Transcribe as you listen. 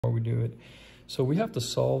we do it. So we have to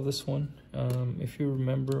solve this one. If you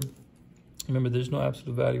remember there's no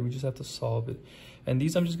absolute value. We just have to solve it. And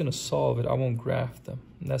these I'm just going to solve it. I won't graph them.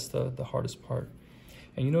 And that's the hardest part.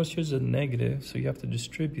 And you notice here's a negative, so you have to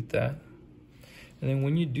distribute that. And then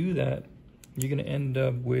when you do that, you're going to end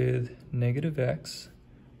up with negative x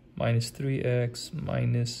minus 3x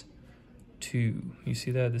minus 2. You see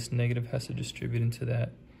that? This negative has to distribute into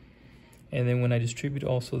that. And then when I distribute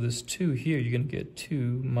also this 2 here, you're going to get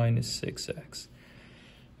 2 minus 6x.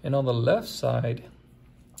 And on the left side,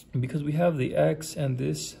 because we have the x and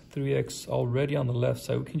this 3x already on the left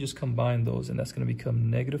side, we can just combine those, and that's going to become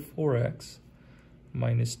negative 4x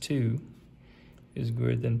minus 2 is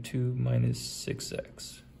greater than 2 minus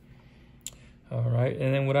 6x. All right,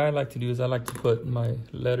 and then what I like to do is I like to put my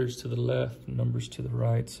letters to the left, numbers to the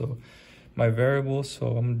right. So my variables, so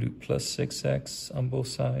I'm going to do plus 6x on both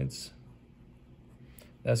sides.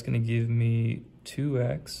 That's going to give me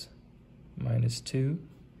 2x minus 2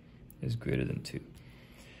 is greater than 2.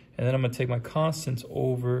 And then I'm going to take my constants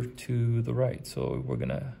over to the right. So we're going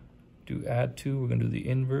to do add 2. We're going to do the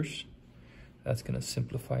inverse. That's going to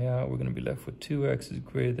simplify out. We're going to be left with 2x is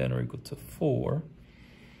greater than or equal to 4.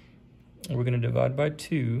 And we're going to divide by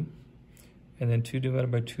 2. And then 2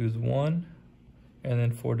 divided by 2 is 1. And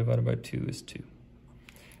then 4 divided by 2 is 2.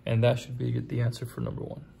 And that should be the answer for number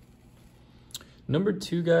 1. Number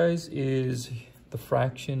 2, guys, is the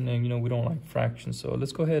fraction. And, we don't like fractions. So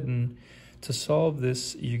let's go ahead and to solve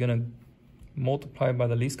this, you're going to multiply by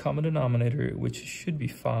the least common denominator, which should be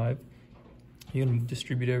 5. You're going to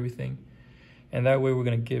distribute everything. And that way we're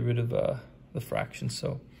going to get rid of the fraction.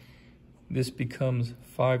 So this becomes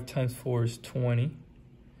 5 times 4 is 20.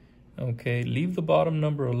 Okay, leave the bottom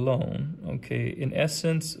number alone. Okay, in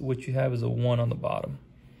essence, what you have is a 1 on the bottom.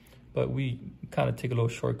 But we kind of take a little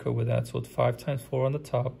shortcut with that. So it's 5 times 4 on the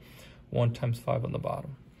top, 1 times 5 on the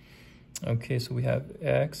bottom. Okay, so we have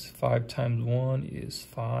x, 5 times 1 is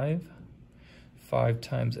 5. 5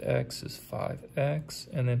 times x is 5x.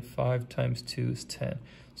 And then 5 times 2 is 10.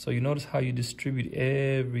 So you notice how you distribute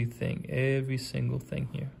everything, every single thing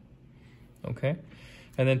here. Okay,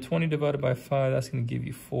 and then 20 divided by 5, that's going to give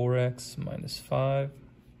you 4x minus 5.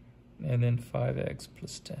 And then 5x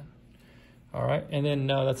plus 10. All right, and then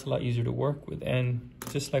now that's a lot easier to work with. And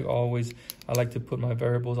just like always, I like to put my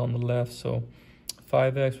variables on the left. So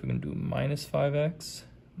 5x, we're going to do minus 5x,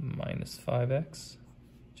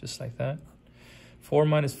 just like that. 4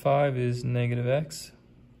 minus 5 is negative x,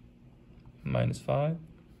 minus 5,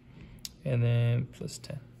 and then plus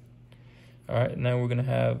 10. All right, now we're going to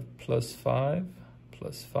have plus 5,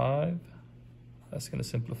 plus 5. That's going to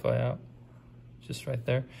simplify out, just right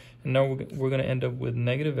there. And now we're going to end up with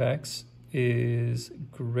negative x is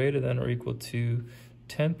greater than or equal to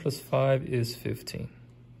 10 plus 5 is 15.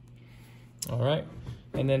 All right,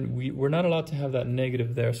 and then we're not allowed to have that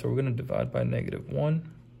negative there, so we're going to divide by negative 1.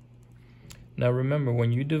 Now remember,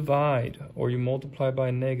 when you divide or you multiply by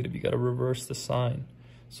a negative, you got to reverse the sign.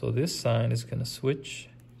 So this sign is going to switch,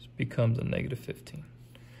 becomes a negative 15.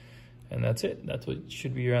 And that's it. That's what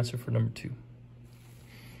should be your answer for number 2.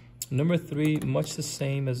 Number 3, much the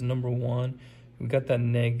same as number 1. We got that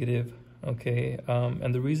negative, okay?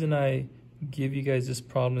 And the reason I give you guys this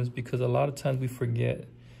problem is because a lot of times we forget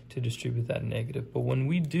to distribute that negative. But when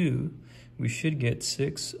we do, we should get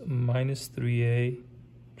 6 minus 3a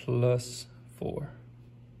plus 4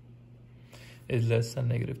 is less than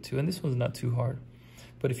negative 2. And this one's not too hard.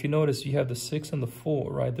 But if you notice, you have the 6 and the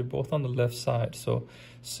 4, right? They're both on the left side. So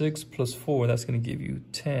 6 plus 4, that's going to give you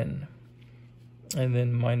 10. And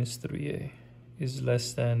then minus 3a is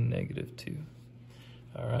less than negative 2.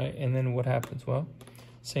 All right, and then what happens? Well,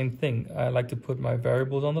 same thing. I like to put my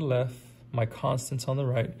variables on the left, my constants on the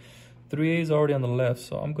right. 3a is already on the left,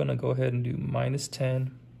 so I'm going to go ahead and do minus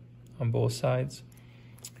 10 on both sides.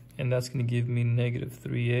 And that's going to give me negative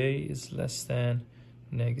 3a is less than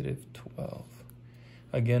negative 12.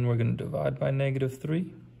 Again, we're going to divide by negative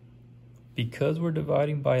 3. Because we're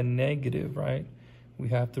dividing by a negative, right, we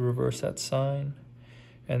have to reverse that sign.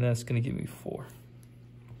 And that's going to give me 4.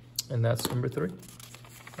 And that's number 3.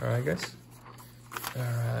 All right, guys? All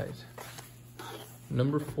right.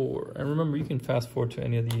 Number 4. And remember, you can fast forward to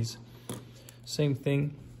any of these. Same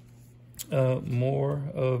thing. More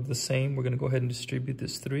of the same. We're going to go ahead and distribute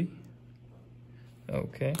this 3.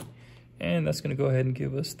 Okay. And that's going to go ahead and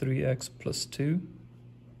give us 3x plus 2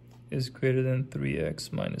 is greater than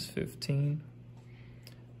 3x minus 15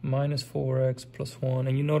 minus 4x plus 1.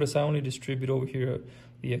 And you notice I only distribute over here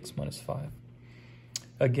the x minus 5.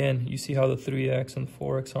 Again, you see how the 3x and the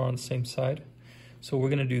 4x are on the same side? So we're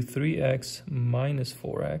going to do 3x minus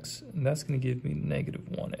 4x, and that's going to give me negative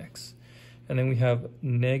 1x. And then we have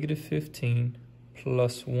negative 15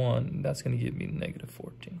 plus 1. That's going to give me negative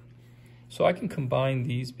 14. So I can combine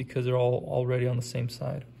these because they're all already on the same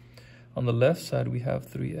side. On the left side, we have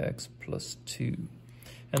 3x plus 2.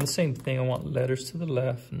 And the same thing, I want letters to the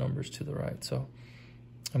left, numbers to the right. So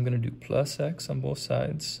I'm going to do plus x on both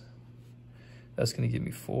sides. That's going to give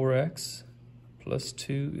me 4x plus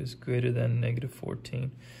 2 is greater than negative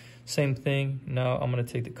 14. Same thing, now I'm going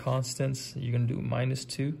to take the constants. You're going to do minus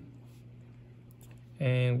 2.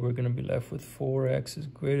 And we're going to be left with 4x is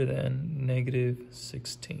greater than negative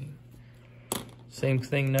 16. Same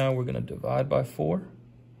thing now, we're going to divide by 4.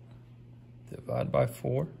 Divide by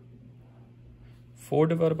 4. 4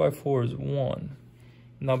 divided by 4 is 1.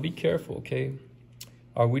 Now be careful, okay?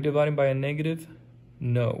 Are we dividing by a negative?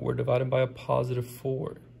 No, we're dividing by a positive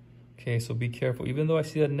 4. Okay, so be careful. Even though I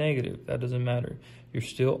see that negative, that doesn't matter. You're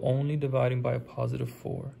still only dividing by a positive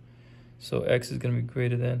 4. So x is going to be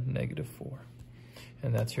greater than negative 4.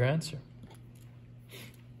 And that's your answer.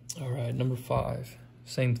 All right, number 5.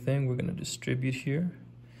 Same thing, we're going to distribute here.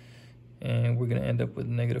 And we're going to end up with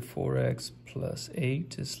negative 4x plus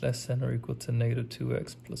 8 is less than or equal to negative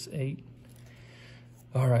 2x plus 8.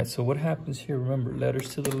 All right, so what happens here? Remember, letters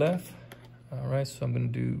to the left. All right, so I'm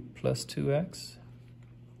going to do plus 2x.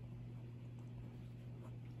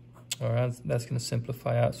 All right, that's going to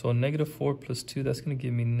simplify out. So negative 4 plus 2, that's going to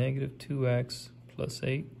give me negative 2x plus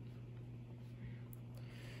 8.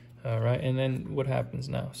 All right, and then what happens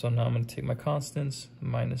now? So now I'm going to take my constants,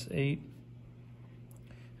 minus 8.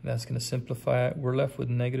 That's going to simplify it. We're left with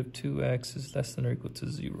negative 2x is less than or equal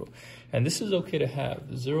to 0. And this is okay to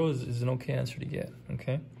have. 0 is an okay answer to get,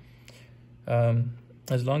 okay?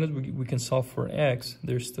 As long as we can solve for x,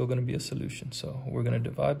 there's still going to be a solution. So we're going to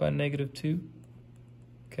divide by negative 2,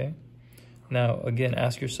 okay? Now, again,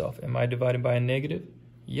 ask yourself, am I dividing by a negative?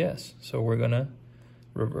 Yes. So we're going to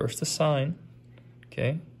reverse the sign,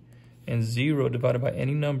 okay? And 0 divided by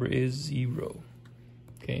any number is 0,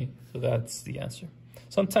 okay? So that's the answer.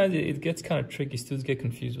 Sometimes it gets kind of tricky. Students get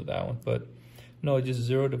confused with that one. But no, just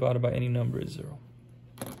 0 divided by any number is 0.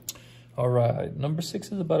 All right, number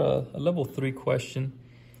 6 is about a level 3 question.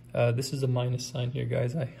 This is a minus sign here,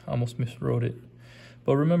 guys. I almost miswrote it.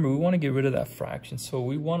 But remember, we want to get rid of that fraction. So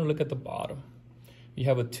we want to look at the bottom. You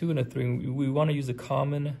have a 2 and a 3. We want to use a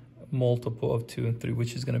common multiple of 2 and 3,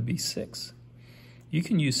 which is going to be 6. You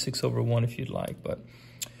can use 6 over 1 if you'd like, but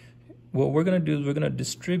what we're going to do is we're going to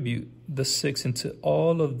distribute the 6 into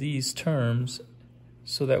all of these terms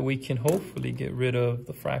so that we can hopefully get rid of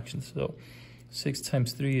the fractions. So 6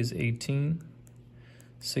 times 3 is 18.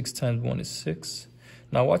 6 times 1 is 6.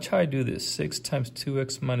 Now watch how I do this. 6 times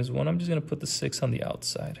 2x minus 1. I'm just going to put the 6 on the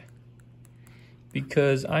outside,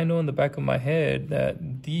 because I know in the back of my head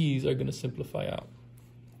that these are going to simplify out.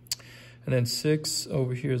 And then 6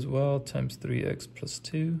 over here as well times 3x plus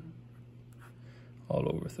 2 all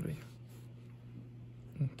over 3.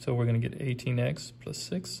 So we're going to get 18x plus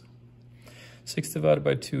 6. 6 divided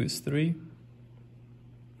by 2 is 3.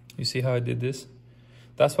 You see how I did this?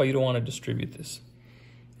 That's why you don't want to distribute this.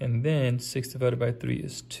 And then 6 divided by 3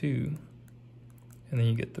 is 2. And then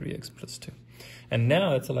you get 3x plus 2. And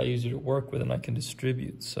now it's a lot easier to work with, and I can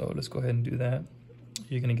distribute. So let's go ahead and do that.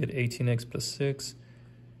 You're going to get 18x plus 6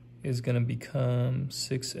 is going to become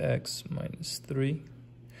 6x minus 3.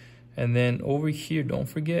 And then over here, don't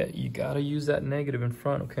forget, you got to use that negative in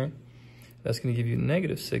front, okay? That's going to give you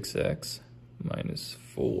negative 6x minus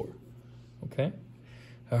 4, okay?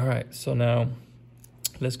 All right, so now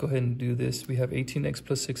let's go ahead and do this. We have 18x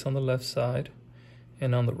plus 6 on the left side.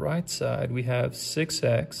 And on the right side, we have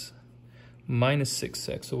 6x minus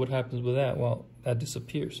 6x. So what happens with that? Well, that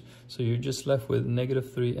disappears. So you're just left with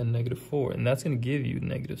negative 3 and negative 4. And that's going to give you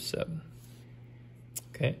negative 7.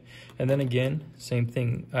 Okay, and then again, same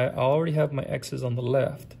thing. I already have my x's on the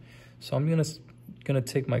left, so I'm gonna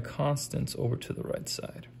take my constants over to the right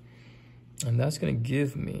side, and that's gonna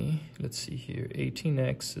give me, let's see here,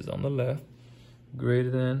 18x is on the left,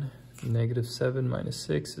 greater than negative 7 minus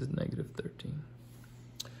 6 is negative 13.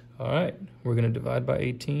 All right, we're gonna divide by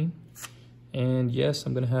 18, and yes,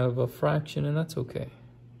 I'm gonna have a fraction, and that's okay.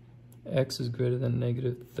 X is greater than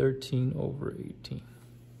negative 13 over 18,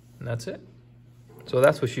 and that's it. So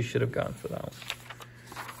that's what you should have gotten for that one.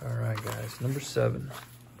 All right, guys, number 7.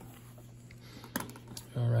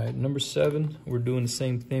 All right, number 7, we're doing the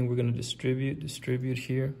same thing. We're going to distribute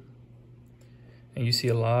here. And you see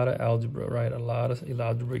a lot of algebra, right? A lot of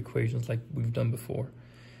algebra equations like we've done before.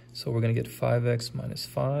 So we're going to get 5x minus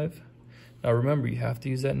 5. Now remember, you have to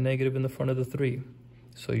use that negative in the front of the 3.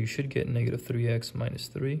 So you should get negative 3x minus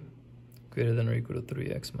 3 greater than or equal to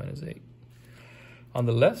 3x minus 8. On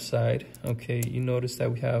the left side, okay, you notice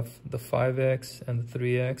that we have the 5x and the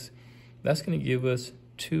 3x. That's going to give us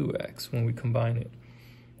 2x when we combine it.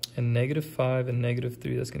 And negative 5 and negative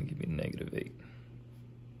 3, that's going to give me negative 8.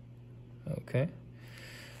 Okay.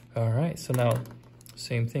 All right, so now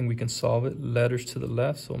same thing, we can solve it. Letters to the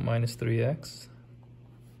left, so minus 3x.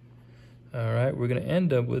 All right, we're going to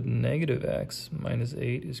end up with negative x minus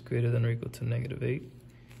 8 is greater than or equal to negative 8.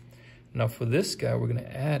 Now for this guy, we're going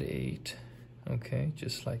to add 8, okay,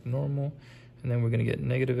 just like normal. And then we're going to get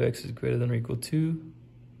negative x is greater than or equal to,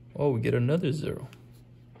 oh, we get another 0.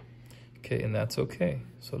 Okay, and that's okay.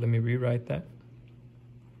 So let me rewrite that.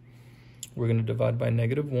 We're going to divide by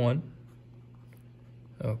negative 1.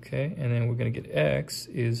 Okay, and then we're going to get x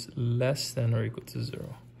is less than or equal to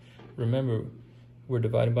 0. Remember, we're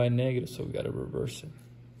dividing by negative, so we got to reverse it.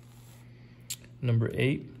 Number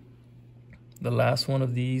 8, the last one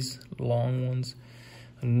of these long ones.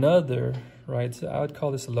 Another, right, so I would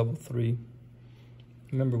call this a level 3.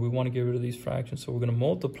 Remember, we want to get rid of these fractions, so we're going to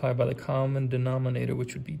multiply by the common denominator,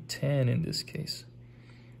 which would be 10 in this case.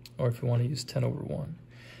 Or if you want to use 10 over 1.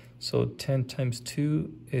 So 10 times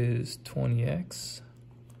 2 is 20x.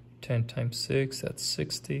 10 times 6, that's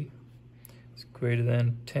 60. It's greater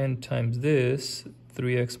than 10 times this,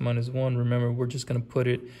 3x minus 1. Remember, we're just going to put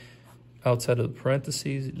it outside of the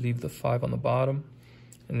parentheses, leave the 5 on the bottom.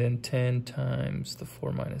 And then 10 times the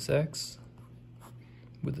 4 minus x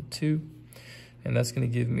with the 2. And that's going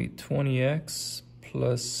to give me 20x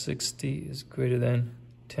plus 60 is greater than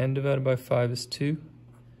 10 divided by 5 is 2.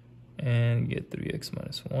 And you get 3x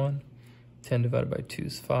minus 1. 10 divided by 2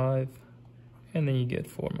 is 5. And then you get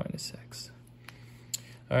 4 minus x.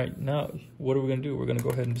 All right, now what are we going to do? We're going to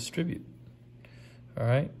go ahead and distribute. All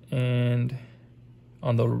right, and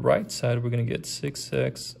on the right side, we're going to get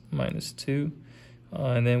 6x minus 2.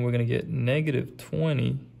 And then we're going to get negative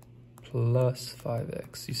 20 plus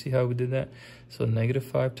 5x. You see how we did that? So negative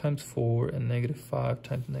 5 times 4 and negative 5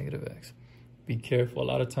 times negative x. Be careful. A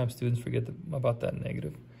lot of times students forget about that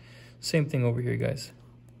negative. Same thing over here, guys.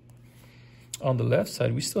 On the left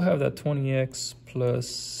side, we still have that 20x plus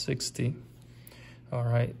 60. All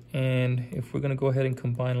right, and if we're going to go ahead and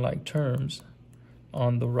combine like terms,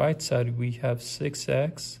 on the right side, we have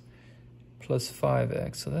 6x plus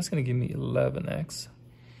 5x. So that's going to give me 11x.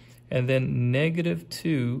 And then negative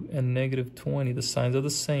 2 and negative 20, the signs are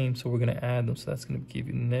the same, so we're going to add them. So that's going to give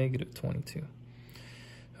you negative 22.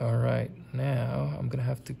 All right, now I'm going to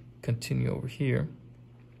have to continue over here.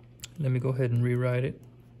 Let me go ahead and rewrite it.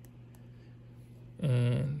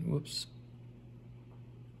 And whoops.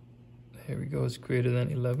 Here we go. It's greater than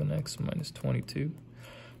 11x minus 22.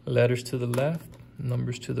 Letters to the left,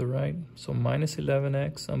 numbers to the right. So minus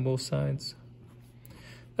 11x on both sides.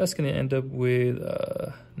 That's going to end up with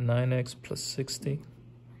 9x plus 60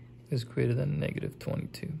 is greater than negative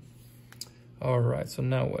 22. All right, so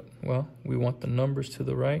now what? Well, we want the numbers to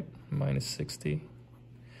the right, minus 60.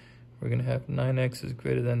 We're going to have 9x is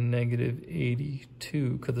greater than negative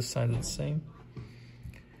 82 because the signs are the same.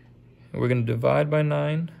 And we're going to divide by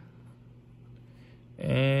 9.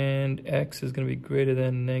 And x is going to be greater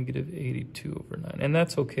than negative 82 over 9. And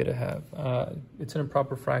that's okay to have. It's an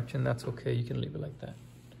improper fraction. That's okay. You can leave it like that.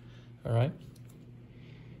 All right.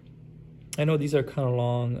 I know these are kind of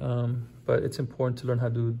long, but it's important to learn how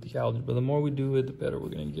to do the algebra. The more we do it, the better we're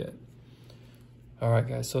going to get. All right,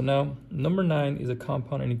 guys. So now number 9 is a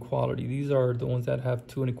compound inequality. These are the ones that have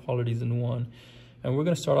two inequalities in one. And we're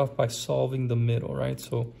going to start off by solving the middle, right?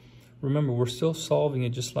 So remember, we're still solving it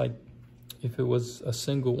just like if it was a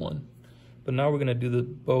single one. But now we're going to do the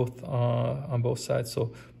both on both sides.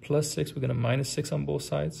 So plus 6, we're going to minus 6 on both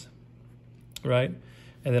sides, right?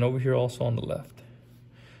 And then over here also on the left.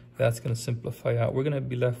 That's going to simplify out. We're going to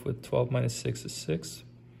be left with 12 minus 6 is 6.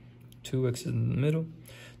 2x is in the middle.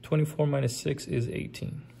 24 minus 6 is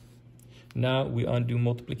 18. Now we undo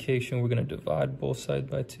multiplication. We're going to divide both sides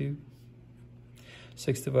by 2.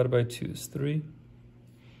 6 divided by 2 is 3.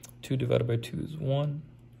 2 divided by 2 is 1.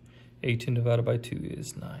 18 divided by 2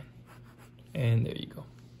 is 9. And there you go.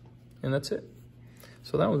 And that's it.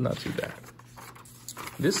 So that was not too bad.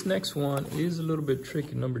 This next one is a little bit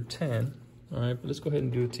tricky, number 10. All right, but let's go ahead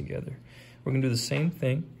and do it together. We're going to do the same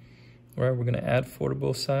thing. All right, we're going to add 4 to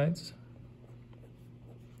both sides.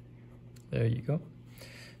 There you go.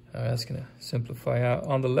 That's going to simplify out.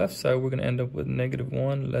 On the left side, we're going to end up with negative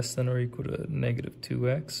 1 less than or equal to negative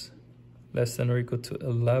 2x less than or equal to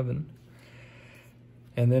 11.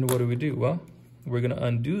 And then what do? Well, we're going to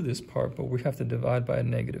undo this part, but we have to divide by a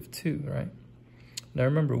negative 2, right? Now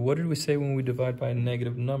remember, what did we say when we divide by a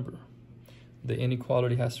negative number? The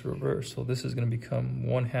inequality has to reverse. So this is going to become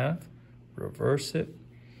 1/2, reverse it,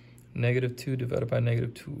 Negative 2 divided by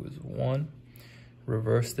negative 2 is 1.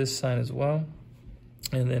 Reverse this sign as well.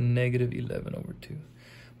 And then negative 11 over 2.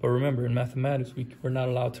 But remember, in mathematics, we're not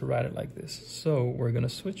allowed to write it like this. So we're going to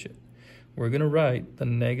switch it. We're going to write the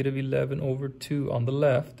negative 11 over 2 on the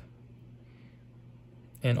left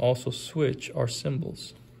and also switch our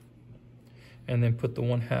symbols. And then put the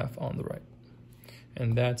 1/2 on the right.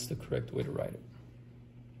 And that's the correct way to write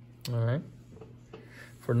it. All right.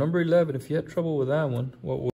 For number 11, if you had trouble with that one, what